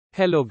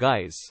Hello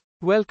guys.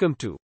 Welcome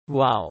to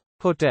Wow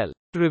Hotel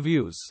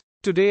Reviews.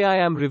 Today I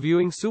am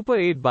reviewing Super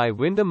 8 by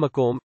Wyndham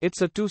Macomb.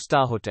 It's a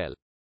 2-star hotel.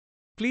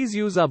 Please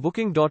use our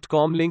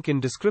booking.com link in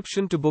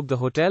description to book the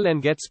hotel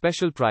and get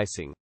special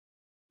pricing.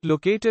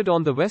 Located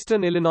on the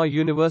Western Illinois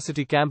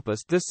University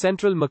campus, this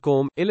central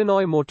Macomb,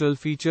 Illinois motel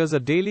features a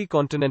daily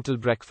continental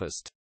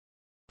breakfast.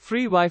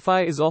 Free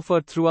Wi-Fi is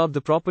offered throughout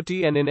the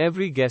property and in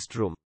every guest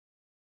room.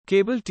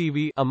 Cable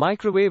TV, a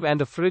microwave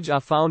and a fridge are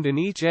found in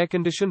each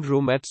air-conditioned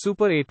room at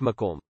Super 8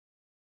 Macomb.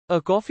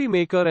 A coffee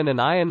maker and an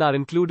iron are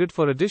included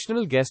for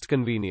additional guest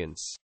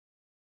convenience.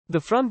 The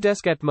front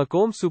desk at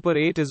Macomb Super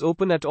 8 is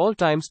open at all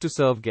times to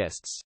serve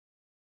guests.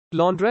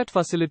 Launderette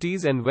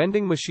facilities and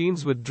vending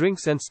machines with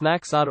drinks and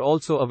snacks are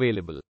also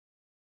available.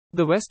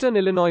 The Western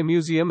Illinois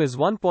Museum is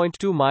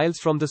 1.2 miles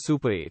from the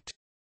Super 8.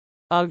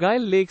 Argyle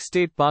Lake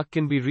State Park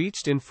can be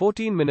reached in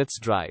 14 minutes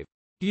drive.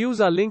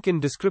 Use our link in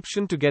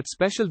description to get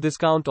special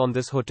discount on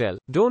this hotel.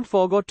 Don't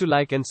forget to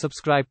like and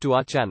subscribe to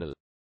our channel.